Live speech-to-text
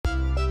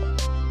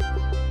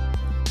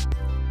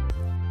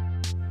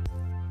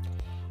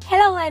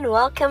Hello and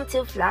welcome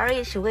to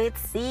Flourish with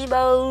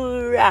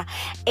Sibo.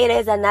 It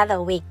is another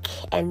week,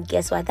 and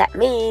guess what that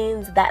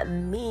means? That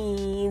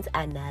means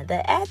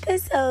another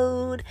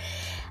episode.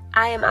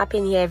 I am up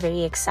in here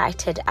very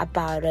excited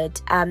about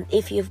it.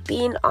 If you've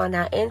been on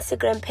our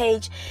Instagram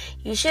page,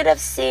 you should have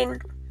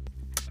seen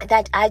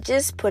that I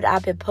just put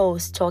up a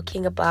post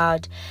talking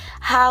about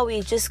how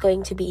we're just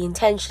going to be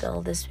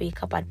intentional this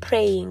week about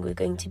praying. We're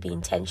going to be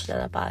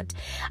intentional about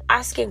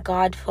asking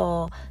God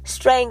for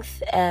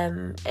strength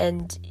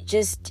and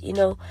just,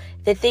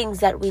 the things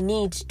that we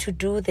need to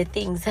do, the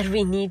things that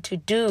we need to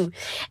do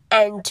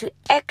and to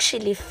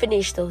actually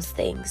finish those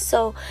things.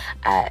 So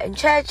in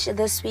church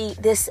this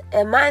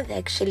month,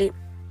 actually,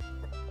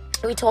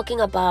 we're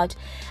talking about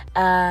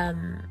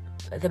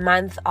the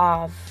month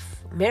of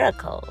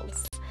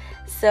miracles.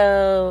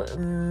 So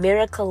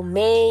Miracle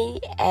May,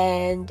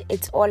 and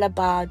it's all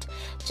about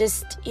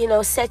just,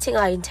 setting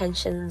our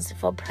intentions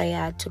for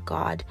prayer to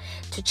God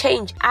to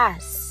change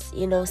us.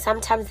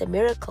 Sometimes the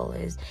miracle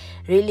is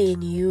really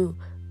in you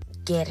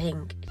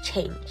getting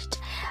changed.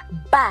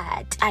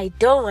 But I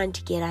don't want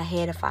to get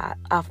ahead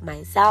of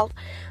myself.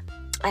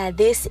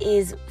 This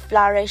is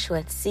Flourish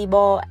with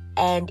Sibo,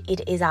 and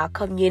it is our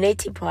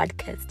community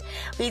podcast.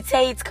 We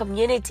say it's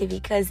community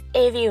because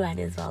everyone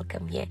is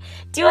welcome here.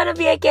 Do you want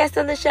to be a guest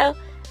on the show?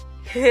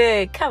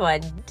 Come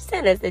on,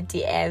 send us a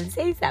DM,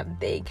 say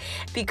something.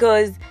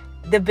 Because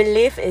the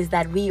belief is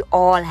that we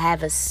all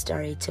have a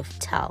story to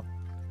tell.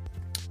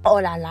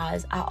 All our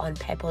lives are on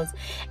purpose,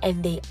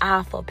 and they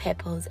are for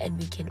purpose, and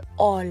we can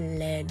all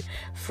learn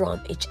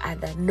from each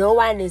other. No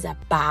one is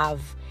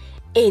above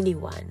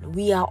anyone.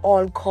 We are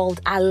all called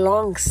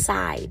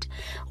alongside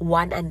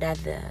one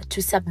another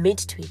to submit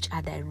to each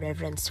other in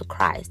reverence to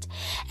Christ.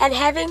 And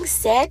having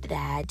said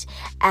that,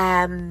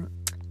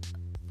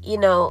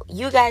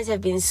 you guys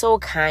have been so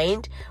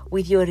kind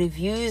with your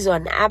reviews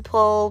on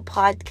Apple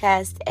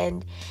Podcast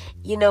and,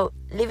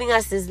 leaving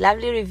us these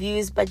lovely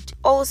reviews, but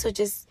also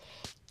just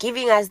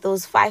giving us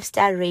those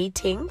 5-star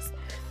ratings.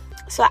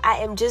 So I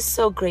am just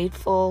so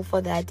grateful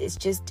for that. It's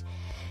just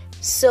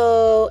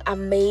so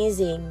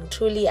amazing,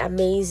 truly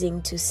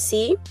amazing to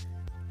see.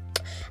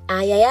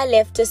 Yaya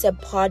left us a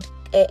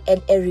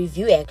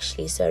review,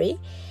 actually, sorry.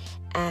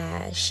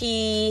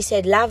 She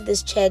said, love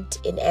this chat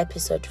in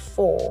episode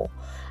 4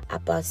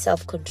 about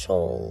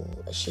self-control.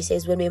 She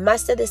says, when we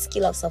master the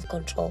skill of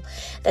self-control,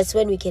 that's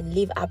when we can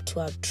live up to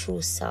our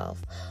true self.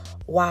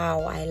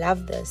 Wow, I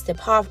love this. The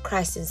power of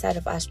Christ inside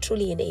of us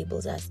truly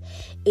enables us.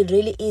 It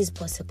really is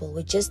possible.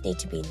 We just need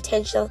to be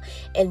intentional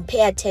and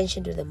pay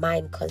attention to the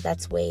mind, because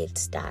that's where it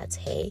starts.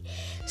 Hey,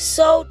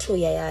 so true,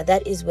 Yaya.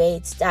 That is where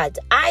it starts.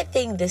 I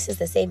think this is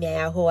the same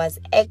Yaya who was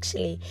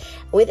actually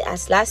with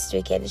us last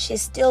week, and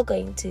she's still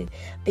going to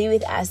be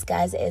with us,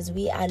 guys, as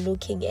we are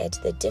looking at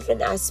the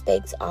different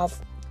aspects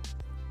of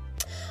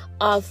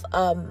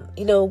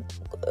ourselves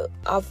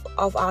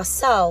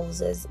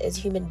as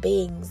human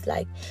beings.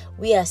 Like,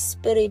 we are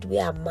spirit, we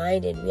are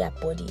mind, and we are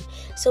body.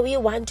 So we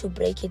want to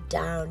break it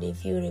down.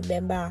 If you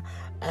remember,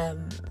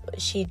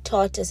 she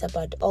taught us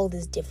about all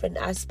these different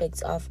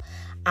aspects of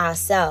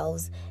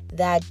ourselves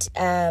that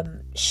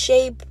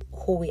shape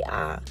who we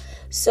are.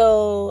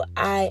 So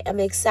I am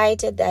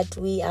excited that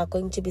we are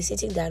going to be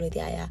sitting down with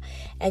Yaya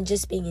and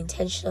just being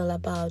intentional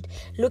about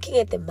looking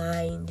at the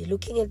mind,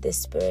 looking at the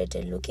spirit,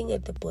 and looking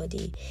at the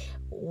body.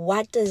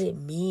 What does it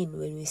mean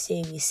when we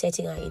say we're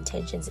setting our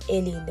intentions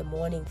early in the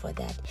morning for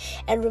that?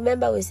 And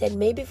remember, we said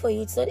maybe for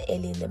you it's not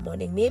early in the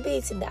morning, maybe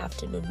it's in the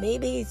afternoon,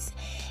 maybe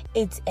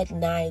it's at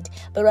night.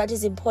 But what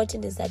is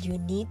important is that you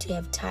need to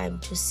have time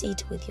to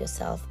sit with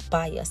yourself,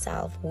 by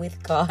yourself,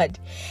 with God.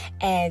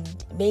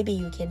 And maybe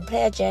you can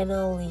pray a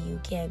journal, you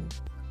can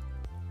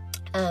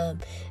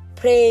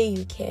pray,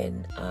 you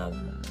can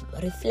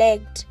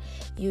reflect,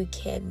 you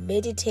can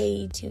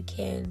meditate, you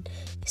can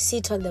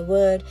sit on the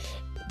word.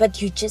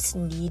 But you just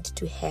need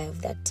to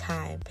have that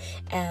time.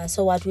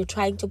 So what we're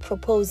trying to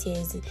propose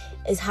here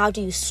is how do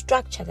you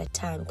structure that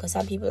time? Because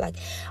some people are like,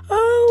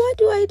 what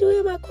do I do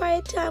in my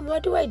quiet time?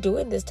 What do I do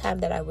in this time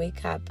that I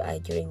wake up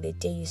during the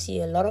day? You see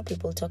a lot of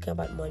people talking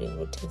about morning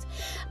routines.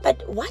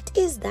 But what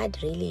is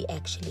that really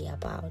actually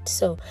about?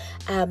 So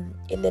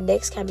in the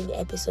next coming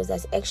episodes,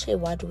 that's actually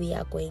what we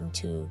are going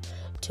to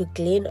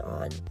glean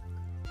on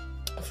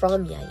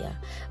from Yaya.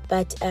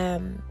 But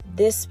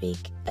this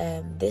week,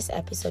 this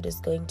episode is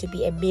going to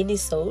be a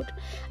mini-sode.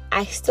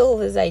 I stole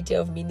this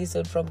idea of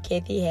mini-sode from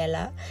Kathy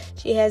Heller.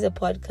 She has a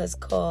podcast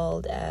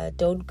called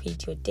Don't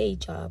Quit Your Day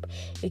Job.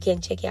 You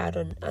can check it out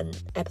on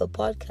Apple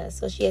Podcasts.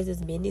 So she has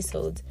these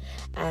mini-sodes.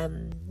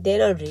 They're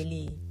not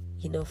really,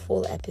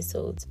 full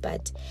episodes,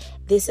 but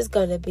this is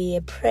going to be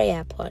a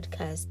prayer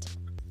podcast.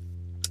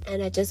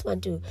 And I just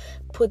want to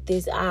put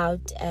this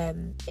out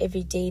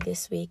every day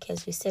this week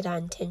as we set our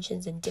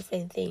intentions and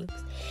different things.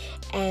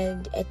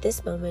 And at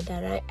this moment,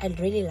 I'd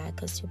really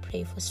like us to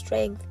pray for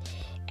strength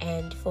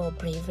and for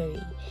bravery.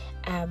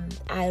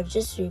 I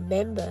just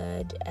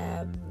remembered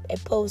a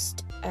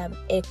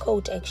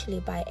quote actually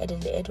by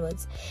Eden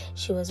Edwards.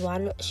 She was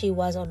on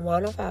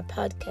one of our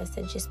podcasts,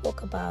 and she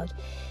spoke about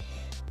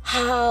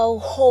how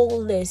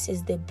wholeness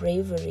is the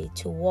bravery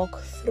to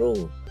walk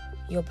through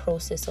your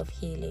process of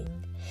healing.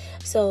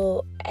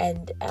 So,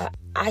 and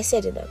I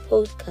said in a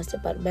podcast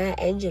about Maya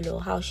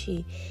Angelou how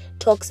she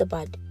talks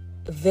about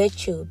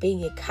virtue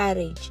being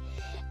courage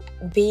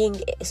being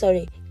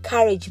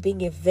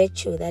a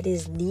virtue that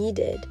is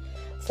needed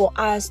for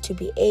us to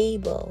be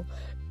able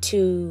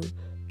to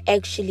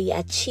actually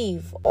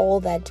achieve all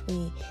that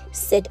we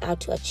set out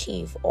to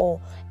achieve, or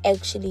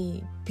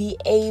actually be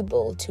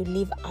able to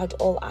live out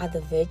all other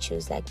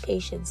virtues like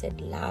patience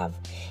and love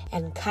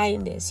and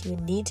kindness. You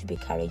need to be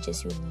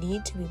courageous, you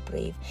need to be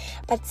brave.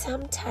 But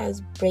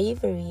sometimes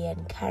bravery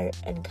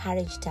and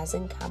courage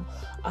doesn't come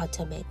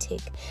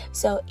automatic.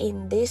 So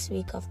in this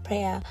week of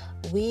prayer,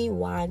 we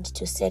want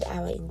to set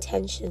our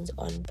intentions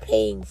on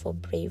praying for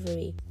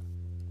bravery.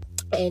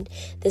 And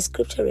the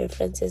scripture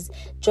references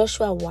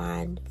Joshua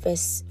 1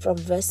 from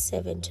verse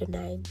 7 to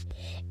 9.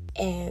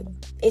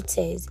 And it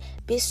says,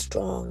 "Be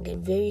strong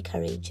and very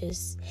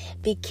courageous.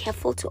 Be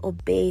careful to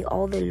obey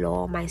all the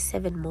law my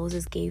servant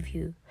Moses gave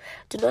you.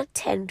 Do not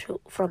turn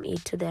from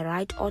it to the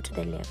right or to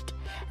the left,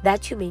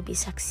 that you may be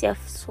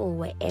successful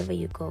wherever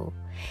you go.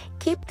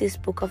 Keep this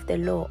book of the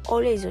law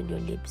always on your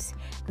lips.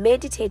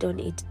 Meditate on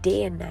it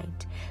day and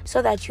night,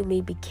 so that you may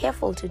be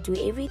careful to do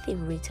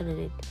everything written in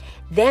it.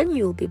 Then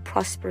you will be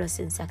prosperous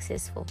and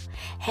successful.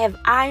 Have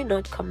I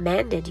not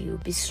commanded you?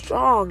 Be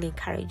strong and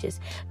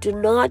courageous. Do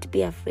not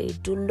be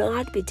afraid. Do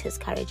not be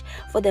discouraged,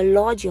 for the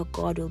Lord your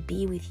God will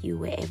be with you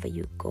wherever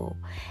you go."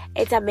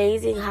 It's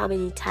amazing how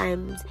many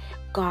times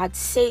God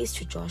says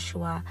to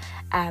Joshua,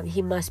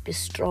 he must be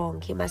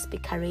strong, he must be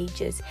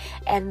courageous.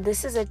 And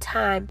this is a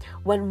time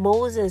when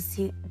Moses,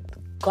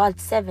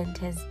 God's servant,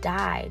 has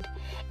died.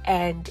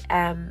 And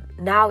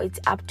now it's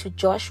up to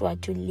Joshua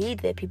to lead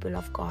the people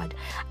of God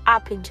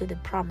up into the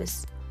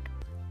promised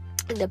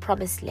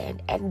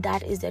land, and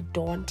that is a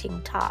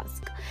daunting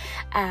task.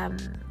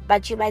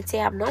 But you might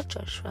say, I'm not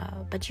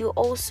Joshua, but you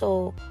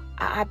also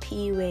are up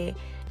here where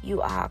you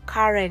are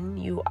Karen,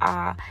 you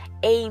are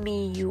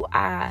Amy, you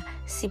are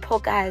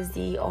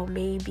Sipogazi, or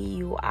maybe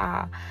you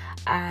are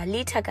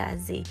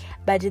Litagazi.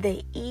 But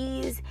there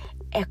is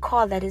a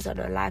call that is on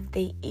your life.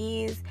 There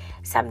is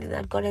something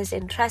that God has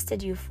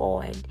entrusted you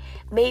for, and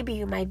maybe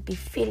you might be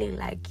feeling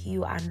like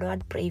you are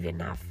not brave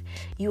enough,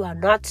 you are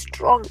not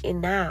strong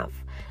enough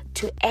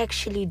to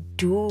actually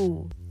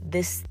do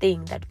this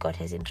thing that God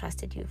has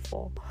entrusted you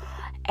for.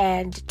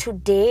 And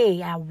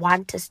today I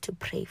want us to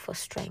pray for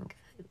strength.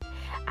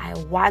 I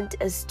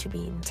want us to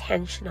be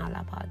intentional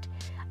about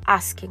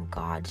asking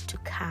God to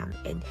come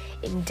and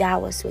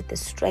endow us with the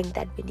strength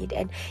that we need.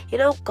 And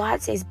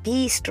God says,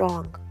 be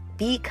strong,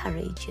 be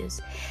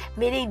courageous,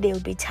 meaning there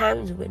will be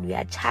times when we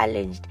are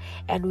challenged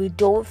and we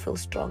don't feel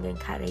strong and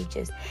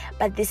courageous.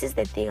 But this is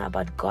the thing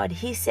about God.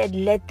 He said,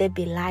 let there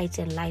be light,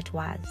 and light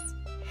was.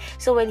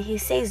 So when he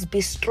says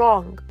be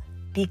strong,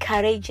 be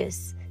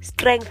courageous,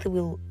 strength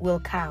will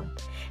come,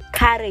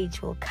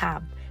 courage will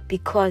come,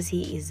 because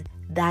he is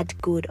that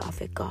good of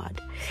a God.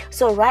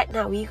 So right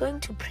now we're going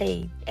to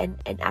pray and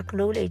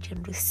acknowledge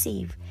and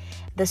receive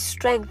the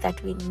strength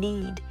that we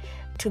need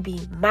to be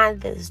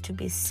mothers, to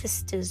be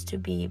sisters, to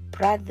be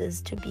brothers,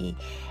 to be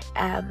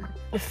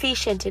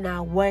efficient in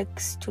our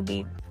works, to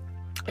be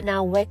in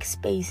our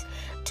workspace,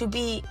 to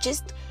be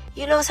just,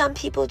 some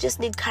people just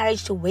need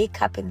courage to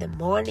wake up in the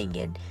morning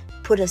and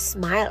put a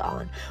smile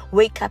on,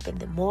 wake up in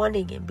the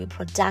morning and be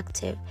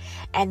productive.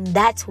 And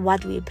that's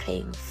what we're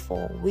praying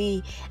for.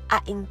 We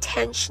are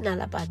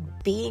intentional about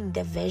being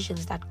the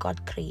versions that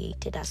God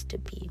created us to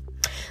be.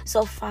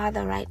 So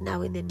Father, right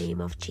now in the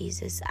name of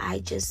Jesus, I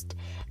just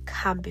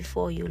come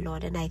before you,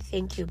 Lord, and I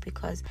thank you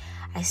because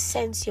I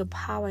sense your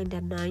power and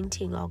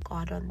anointing, oh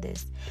God, on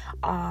this.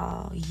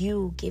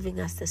 You giving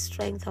us the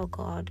strength, oh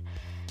God,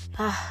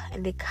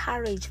 and the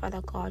courage,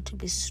 Father God, to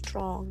be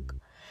strong,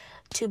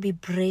 to be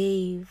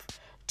brave,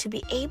 to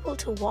be able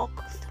to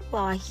walk through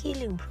our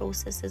healing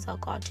processes, oh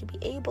God, to be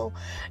able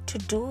to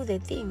do the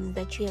things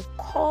that you have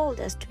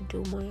called us to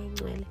do,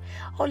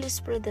 Holy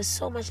Spirit, there's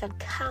so much that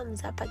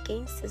comes up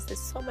against us.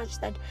 There's so much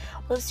that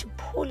wants to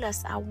pull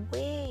us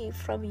away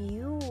from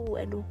you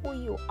and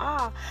who you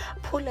are,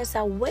 pull us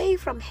away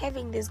from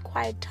having these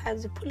quiet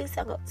times, pull us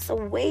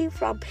away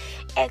from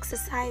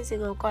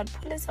exercising, oh God,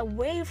 pull us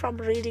away from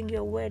reading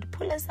your word,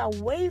 pull us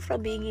away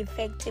from being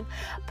effective,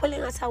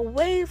 pulling us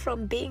away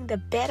from being the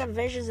better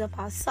versions of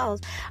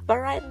ourselves. But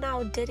right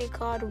now, Daddy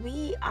God,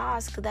 we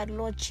ask that,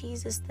 Lord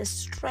Jesus, the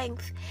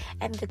strength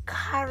and the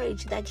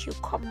courage that you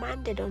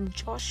commanded on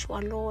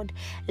Joshua, Lord,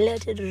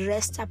 let it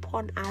rest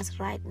upon us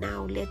right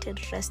now. Let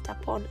it rest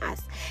upon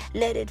us.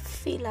 Let it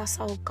fill us,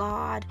 oh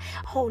God.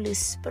 Holy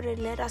Spirit,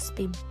 let us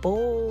be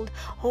bold.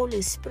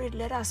 Holy Spirit,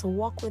 let us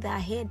walk with our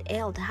head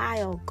held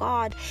high, oh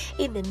God.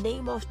 In the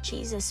name of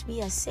Jesus,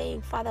 we are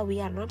saying, Father,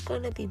 we are not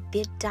going to be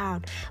beat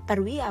down, but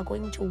we are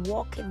going to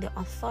walk in the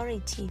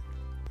authority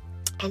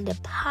and the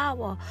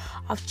power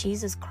of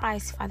Jesus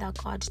Christ, Father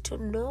God, to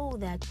know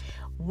that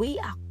we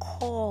are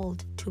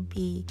called to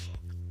be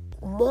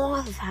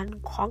more than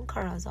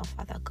conquerors, oh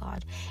Father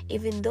God.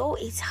 Even though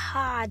it's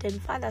hard,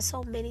 and Father,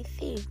 so many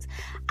things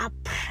are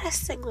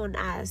pressing on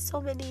us,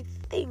 so many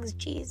things,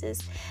 Jesus,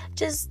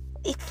 just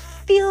it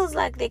feels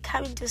like they're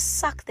coming to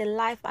suck the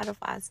life out of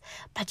us.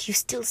 But you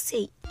still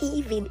say,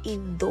 even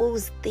in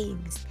those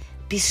things,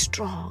 be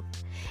strong.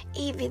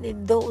 Even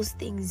in those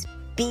things,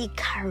 be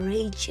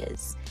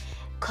courageous,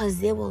 because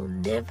they will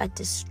never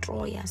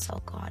destroy us,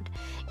 oh God.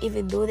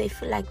 Even though they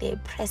feel like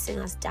they're pressing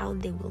us down,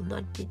 they will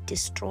not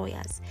destroy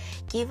us.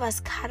 Give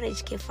us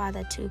courage,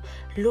 Father, to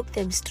look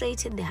them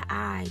straight in the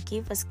eye.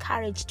 Give us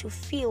courage to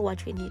feel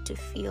what we need to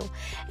feel.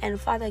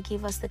 And Father,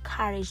 give us the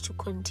courage to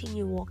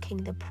continue walking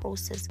the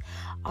process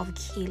of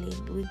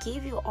healing. We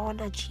give you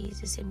honor,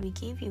 Jesus, and we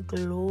give you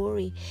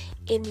glory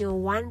in your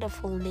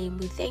wonderful name.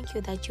 We thank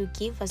you that you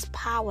give us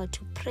power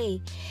to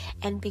pray.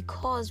 And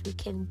because we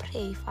can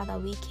pray, Father,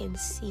 we can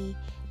see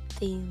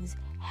things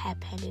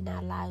happen in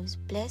our lives.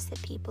 Bless the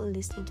people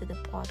listening to the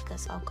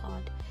podcast, oh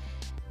God.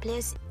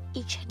 Bless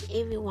each and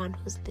every one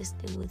who's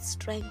listening with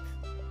strength,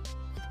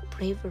 with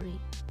bravery,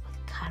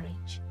 with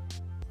courage.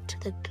 To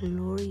the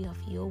glory of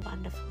your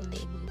wonderful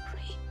name we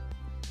pray.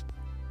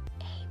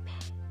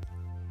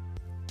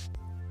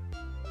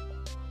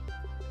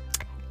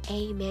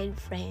 Amen. Amen,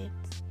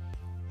 friends.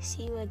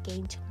 See you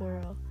again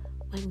tomorrow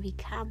when we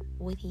come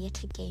with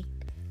yet again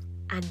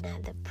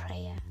another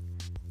prayer.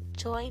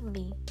 Join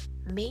me.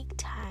 Make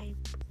time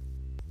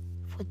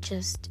for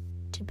just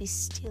to be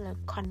still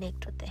and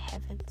connect with the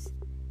heavens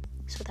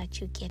so that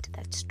you get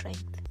that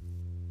strength.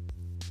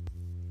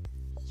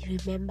 You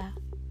remember,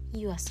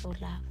 you are so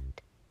loved.